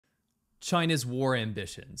China's war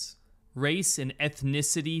ambitions, race and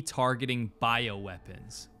ethnicity targeting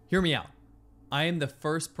bioweapons. Hear me out. I am the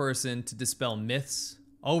first person to dispel myths,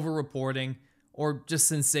 over-reporting, or just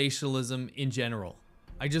sensationalism in general.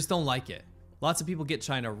 I just don't like it. Lots of people get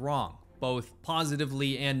China wrong, both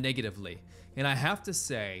positively and negatively. And I have to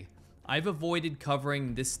say, I've avoided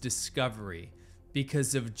covering this discovery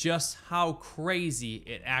because of just how crazy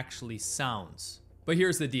it actually sounds. But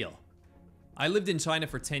here's the deal. I lived in China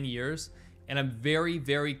for 10 years, and I'm very,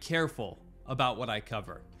 very careful about what I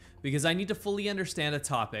cover because I need to fully understand a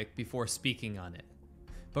topic before speaking on it.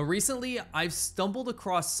 But recently, I've stumbled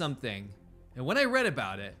across something, and when I read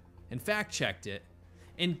about it and fact-checked it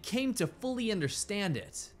and came to fully understand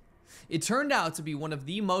it, it turned out to be one of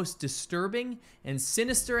the most disturbing and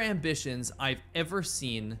sinister ambitions I've ever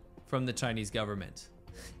seen from the Chinese government.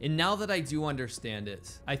 And now that I do understand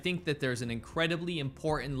it, I think that there's an incredibly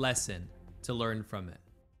important lesson to learn from it.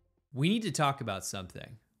 We need to talk about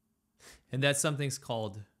something, and that something's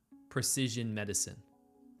called precision medicine.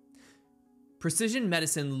 Precision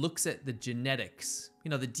medicine looks at the genetics,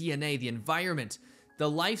 the DNA, the environment, the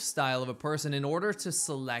lifestyle of a person in order to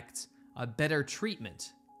select a better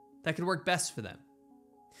treatment that could work best for them.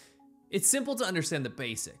 It's simple to understand the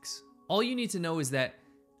basics. All you need to know is that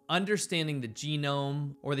understanding the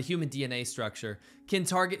genome or the human DNA structure can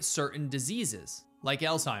target certain diseases like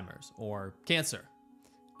Alzheimer's or cancer.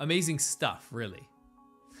 Amazing stuff, really.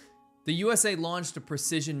 The USA launched a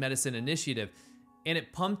precision medicine initiative, and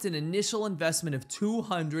it pumped an initial investment of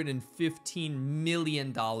 $215 million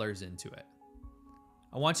into it.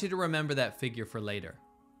 I want you to remember that figure for later.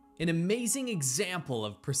 An amazing example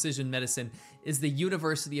of precision medicine is the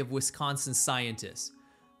University of Wisconsin scientists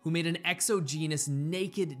who made an exogenous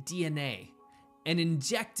naked DNA and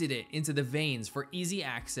injected it into the veins for easy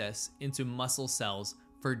access into muscle cells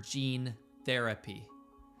for gene therapy.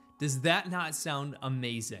 Does that not sound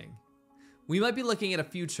amazing? We might be looking at a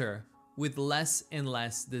future with less and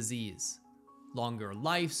less disease, longer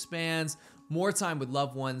lifespans, more time with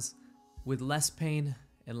loved ones, with less pain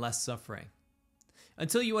and less suffering.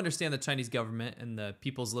 Until you understand the Chinese government and the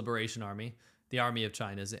People's Liberation Army, the Army of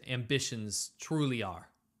China's ambitions truly are.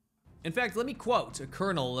 In fact, let me quote a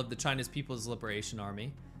colonel of the China's People's Liberation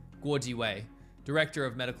Army, Guo Jiwei, Director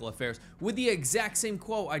of Medical Affairs, with the exact same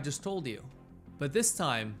quote I just told you. But this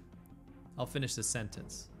time, I'll finish the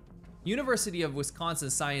sentence. University of Wisconsin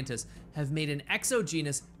scientists have made an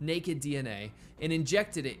exogenous naked DNA and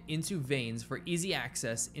injected it into veins for easy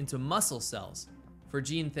access into muscle cells for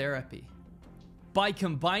gene therapy. By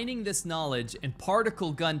combining this knowledge and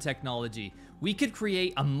particle gun technology, we could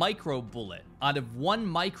create a micro bullet out of 1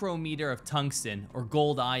 micrometer of tungsten or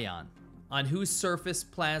gold ion, on whose surface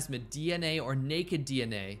plasmid DNA or naked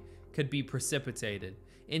DNA could be precipitated,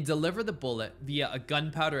 and deliver the bullet via a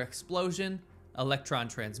gunpowder explosion, electron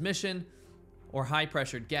transmission, or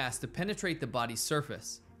high-pressured gas to penetrate the body's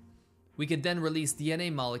surface. We could then release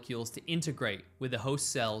DNA molecules to integrate with the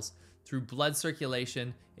host cells through blood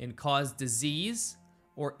circulation and cause disease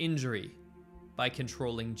or injury by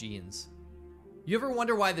controlling genes. You ever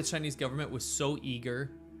wonder why the Chinese government was so eager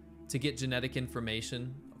to get genetic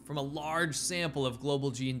information from a large sample of global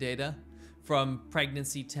gene data, from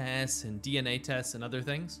pregnancy tests and DNA tests and other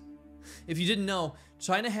things? If you didn't know,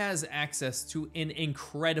 China has access to an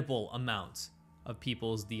incredible amount of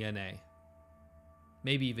people's DNA.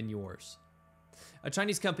 Maybe even yours. A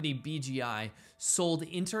Chinese company, BGI, sold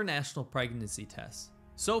international pregnancy tests.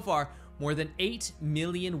 So far, more than 8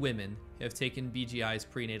 million women have taken BGI's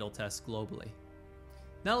prenatal tests globally.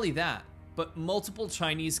 Not only that, but multiple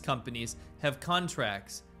Chinese companies have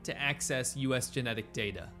contracts to access US genetic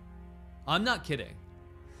data. I'm not kidding.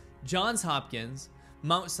 Johns Hopkins,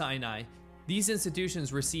 Mount Sinai, these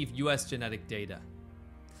institutions receive US genetic data.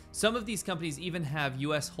 Some of these companies even have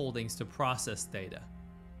US holdings to process data.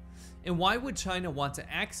 And why would China want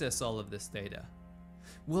to access all of this data?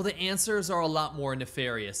 Well, the answers are a lot more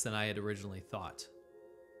nefarious than I had originally thought.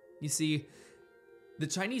 You see, the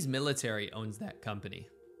Chinese military owns that company.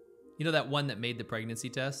 You know, that one that made the pregnancy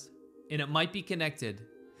test? And it might be connected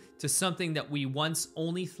to something that we once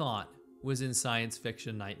only thought was in science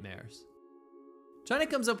fiction nightmares. China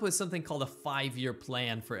comes up with something called a 5-year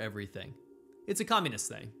plan for everything. It's a communist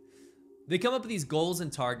thing. They come up with these goals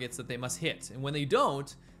and targets that they must hit, and when they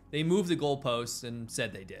don't, they move the goalposts and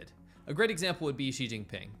said they did. A great example would be Xi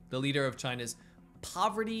Jinping, the leader of China's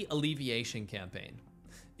poverty alleviation campaign.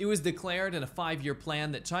 It was declared in a 5-year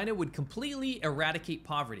plan that China would completely eradicate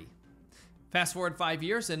poverty. Fast forward 5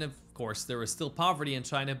 years, and of course there was still poverty in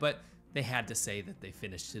China, but they had to say that they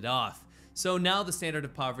finished it off. So now the standard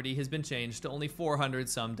of poverty has been changed to only $400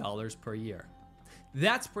 some per year.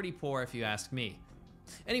 That's pretty poor if you ask me.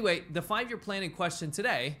 Anyway, the 5-year plan in question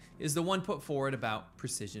today is the one put forward about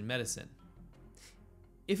precision medicine.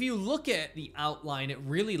 If you look at the outline, it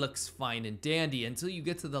really looks fine and dandy until you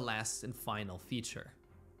get to the last and final feature.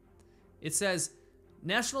 It says,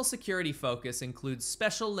 national security focus includes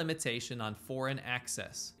special limitation on foreign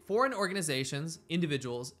access. Foreign organizations,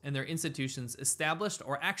 individuals, and their institutions established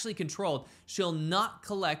or actually controlled shall not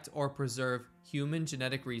collect or preserve human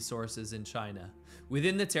genetic resources in China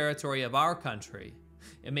within the territory of our country,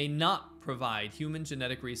 and may not provide human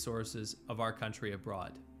genetic resources of our country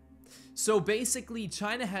abroad. So basically,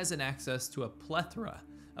 China has an access to a plethora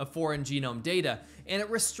of foreign genome data, and it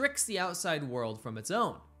restricts the outside world from its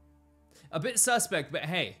own. A bit suspect, but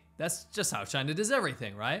hey, that's just how China does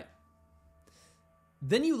everything, right?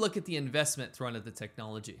 Then you look at the investment thrown at the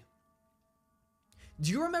technology. Do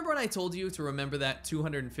you remember when I told you to remember that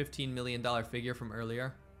 $215 million figure from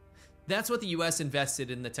earlier? That's what the US invested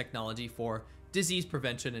in the technology for disease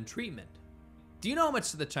prevention and treatment. Do you know how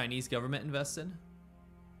much the Chinese government invested?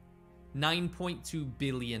 $9.2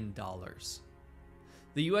 billion.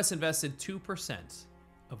 The US invested 2%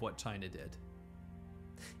 of what China did.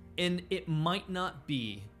 And it might not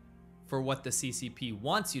be for what the CCP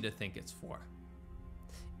wants you to think it's for.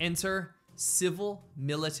 Enter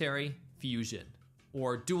civil-military fusion,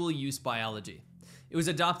 or dual-use biology. It was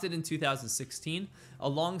adopted in 2016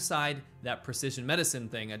 alongside that precision medicine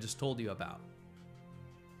thing I just told you about.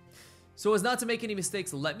 So as not to make any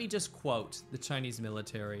mistakes, let me just quote the Chinese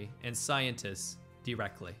military and scientists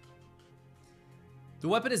directly. The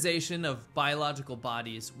weaponization of biological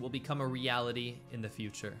bodies will become a reality in the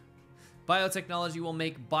future. Biotechnology will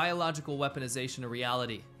make biological weaponization a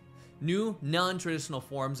reality. New, non-traditional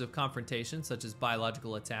forms of confrontation, such as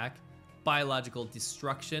biological attack, biological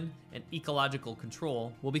destruction, and ecological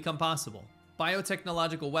control, will become possible.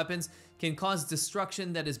 Biotechnological weapons can cause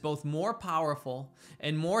destruction that is both more powerful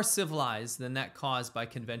and more civilized than that caused by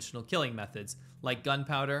conventional killing methods, like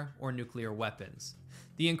gunpowder or nuclear weapons.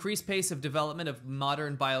 The increased pace of development of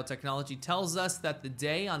modern biotechnology tells us that the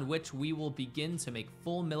day on which we will begin to make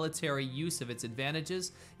full military use of its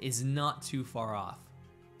advantages is not too far off.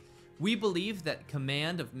 We believe that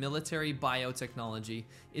command of military biotechnology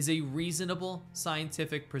is a reasonable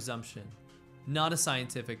scientific presumption, not a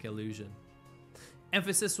scientific illusion.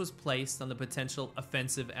 Emphasis was placed on the potential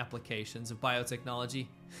offensive applications of biotechnology,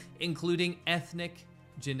 including ethnic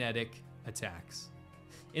genetic attacks.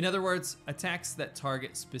 In other words, attacks that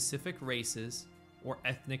target specific races or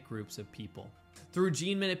ethnic groups of people. Through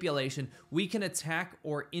gene manipulation, we can attack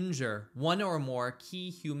or injure one or more key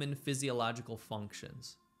human physiological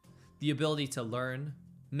functions. The ability to learn,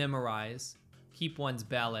 memorize, keep one's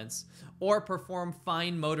balance, or perform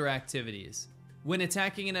fine motor activities. When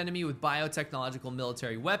attacking an enemy with biotechnological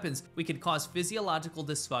military weapons, we can cause physiological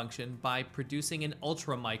dysfunction by producing an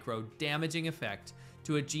ultra-micro damaging effect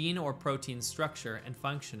to a gene or protein structure and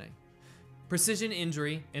functioning. Precision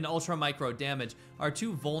injury and ultra-micro damage are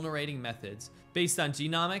two vulnerating methods based on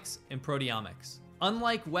genomics and proteomics.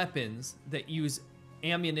 Unlike weapons that use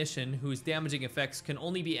ammunition whose damaging effects can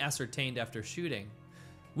only be ascertained after shooting,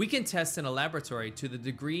 we can test in a laboratory to the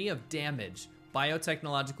degree of damage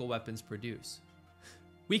biotechnological weapons produce.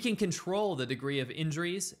 We can control the degree of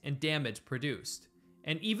injuries and damage produced,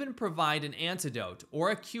 and even provide an antidote or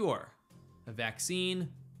a cure, a vaccine,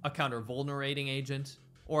 a counter-vulnerating agent,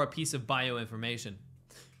 or a piece of bioinformation.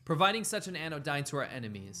 Providing such an anodyne to our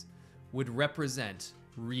enemies would represent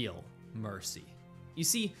real mercy. You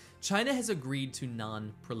see, China has agreed to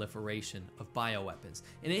non-proliferation of bioweapons,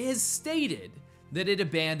 and it has stated that it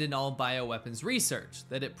abandoned all bioweapons research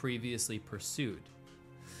that it previously pursued.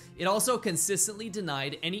 It also consistently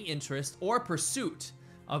denied any interest or pursuit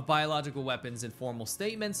of biological weapons in formal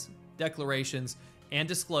statements, declarations, and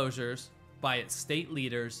disclosures by its state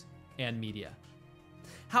leaders and media.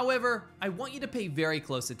 However, I want you to pay very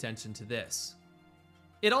close attention to this.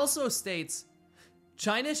 It also states,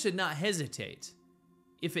 China should not hesitate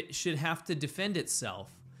if it should have to defend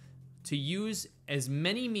itself to use as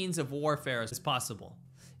many means of warfare as possible,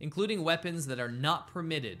 including weapons that are not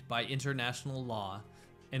permitted by international law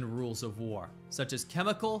and rules of war, such as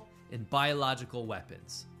chemical and biological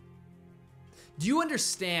weapons. Do you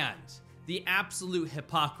understand the absolute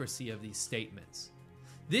hypocrisy of these statements?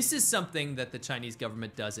 This is something that the Chinese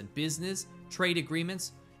government does in business, trade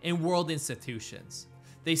agreements, and world institutions.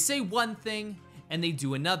 They say one thing and they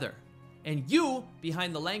do another. And you,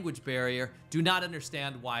 behind the language barrier, do not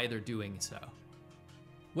understand why they're doing so.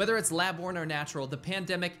 Whether it's lab-born or natural, the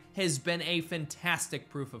pandemic has been a fantastic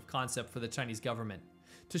proof of concept for the Chinese government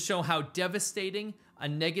to show how devastating a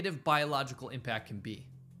negative biological impact can be.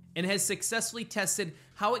 and has successfully tested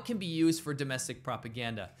how it can be used for domestic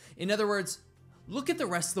propaganda. In other words, look at the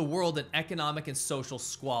rest of the world in economic and social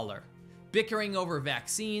squalor, bickering over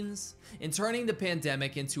vaccines and turning the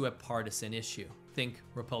pandemic into a partisan issue. Think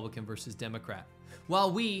Republican versus Democrat.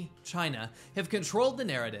 While we, China, have controlled the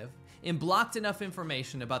narrative and blocked enough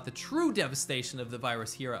information about the true devastation of the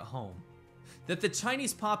virus here at home, that the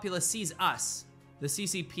Chinese populace sees us, the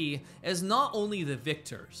CCP, as not only the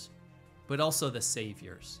victors, but also the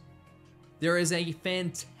saviors. There is a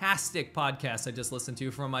fantastic podcast I just listened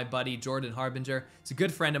to from my buddy Jordan Harbinger. It's a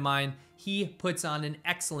good friend of mine. He puts on an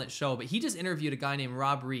excellent show, but he just interviewed a guy named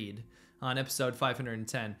Reid on episode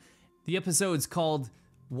 510. The episode's called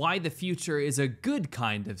Why the Future is a Good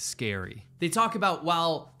Kind of Scary. They talk about,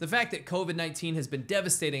 while the fact that COVID-19 has been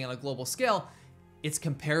devastating on a global scale, it's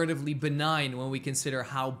comparatively benign when we consider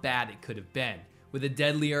how bad it could have been, with a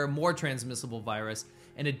deadlier, more transmissible virus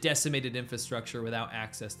and a decimated infrastructure without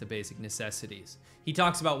access to basic necessities. He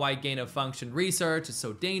talks about why gain-of-function research is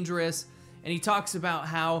so dangerous, and he talks about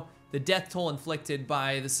how the death toll inflicted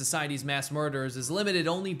by the society's mass murderers is limited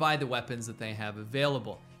only by the weapons that they have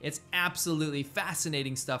available. It's absolutely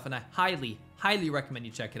fascinating stuff, and I highly, highly recommend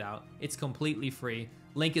you check it out. It's completely free.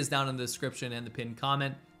 Link is down in the description and the pinned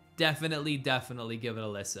comment. Definitely give it a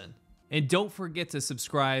listen. And don't forget to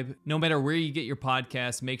subscribe. No matter where you get your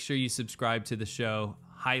podcast, make sure you subscribe to the show.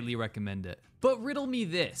 Highly recommend it. But riddle me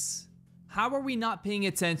this. How are we not paying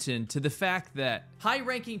attention to the fact that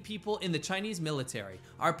high-ranking people in the Chinese military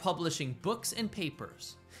are publishing books and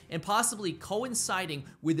papers and possibly coinciding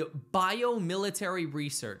with biomilitary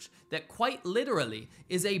research that quite literally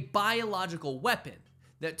is a biological weapon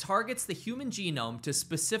that targets the human genome to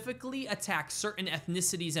specifically attack certain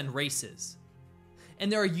ethnicities and races?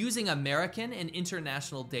 And they're using American and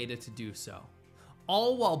international data to do so,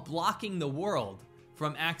 all while blocking the world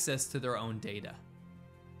from access to their own data.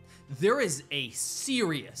 There is a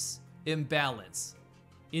serious imbalance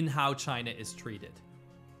in how China is treated.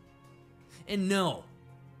 And no,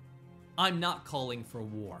 I'm not calling for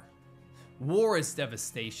war. War is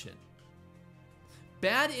devastation.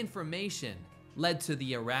 Bad information led to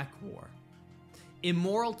the Iraq War.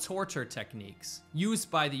 Immoral torture techniques used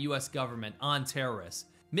by the US government on terrorists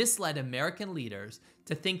misled American leaders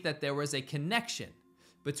to think that there was a connection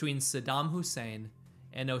between Saddam Hussein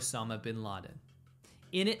and Osama bin Laden.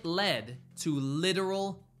 And it led to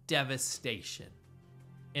literal devastation.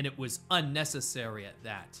 And it was unnecessary at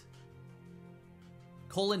that.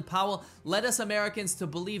 Colin Powell led us Americans to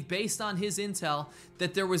believe, based on his intel,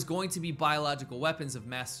 that there was going to be biological weapons of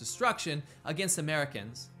mass destruction against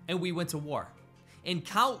Americans, and we went to war. And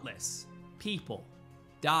countless people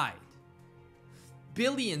died.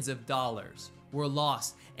 Billions of dollars were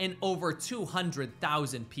lost, and over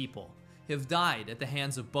 200,000 people have died at the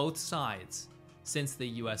hands of both sides since the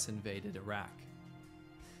US invaded Iraq.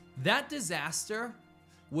 That disaster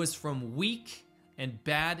was from weak and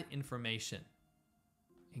bad information.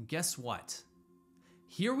 And guess what?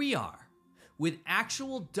 Here we are with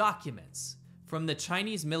actual documents from the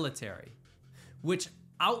Chinese military, which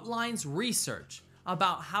outlines research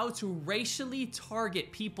about how to racially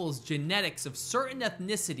target people's genetics of certain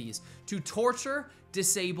ethnicities to torture,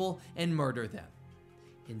 disable, and murder them.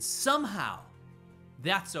 And somehow,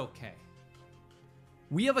 that's okay.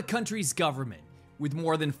 We have a country's government with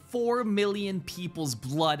more than 4 million people's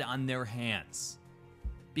blood on their hands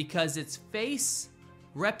because its face,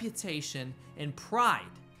 reputation, and pride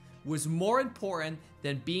was more important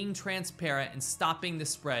than being transparent and stopping the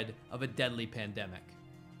spread of a deadly pandemic.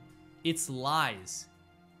 Its lies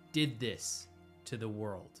did this to the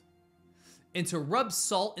world. And to rub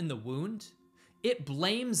salt in the wound, it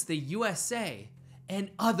blames the USA and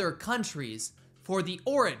other countries for the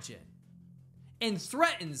origin and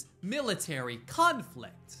threatens military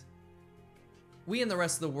conflict. We and the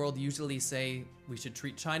rest of the world usually say we should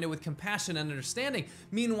treat China with compassion and understanding.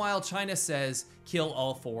 Meanwhile, China says kill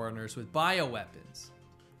all foreigners with bioweapons.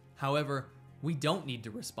 However, we don't need to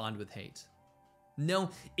respond with hate. No,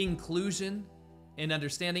 inclusion and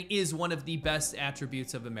understanding is one of the best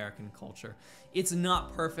attributes of American culture. It's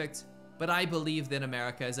not perfect, but I believe that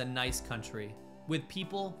America is a nice country with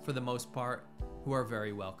people, for the most part, who are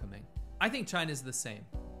very welcoming. I think China's the same.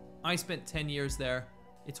 I spent 10 years there.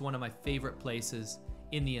 It's one of my favorite places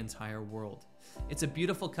in the entire world. It's a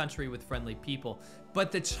beautiful country with friendly people,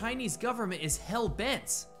 but the Chinese government is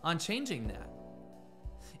hell-bent on changing that.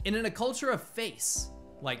 And in a culture of face,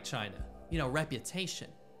 like China, reputation,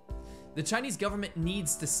 the Chinese government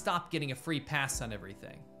needs to stop getting a free pass on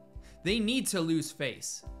everything. They need to lose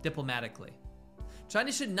face, diplomatically. China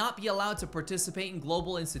should not be allowed to participate in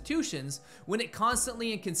global institutions when it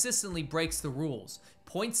constantly and consistently breaks the rules,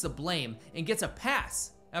 points the blame, and gets a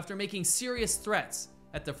pass after making serious threats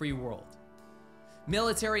at the free world.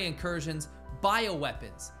 Military incursions,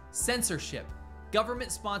 bioweapons, censorship,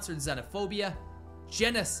 government-sponsored xenophobia,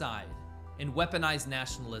 genocide, and weaponized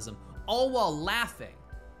nationalism, all while laughing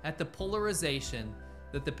at the polarization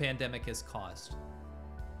that the pandemic has caused.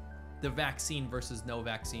 The vaccine versus no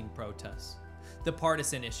vaccine protests, the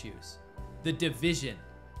partisan issues, the division.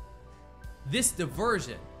 This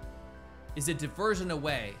diversion is a diversion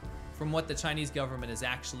away from what the Chinese government is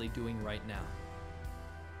actually doing right now.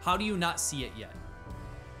 How do you not see it yet?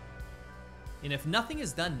 And if nothing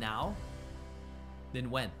is done now, then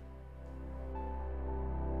when?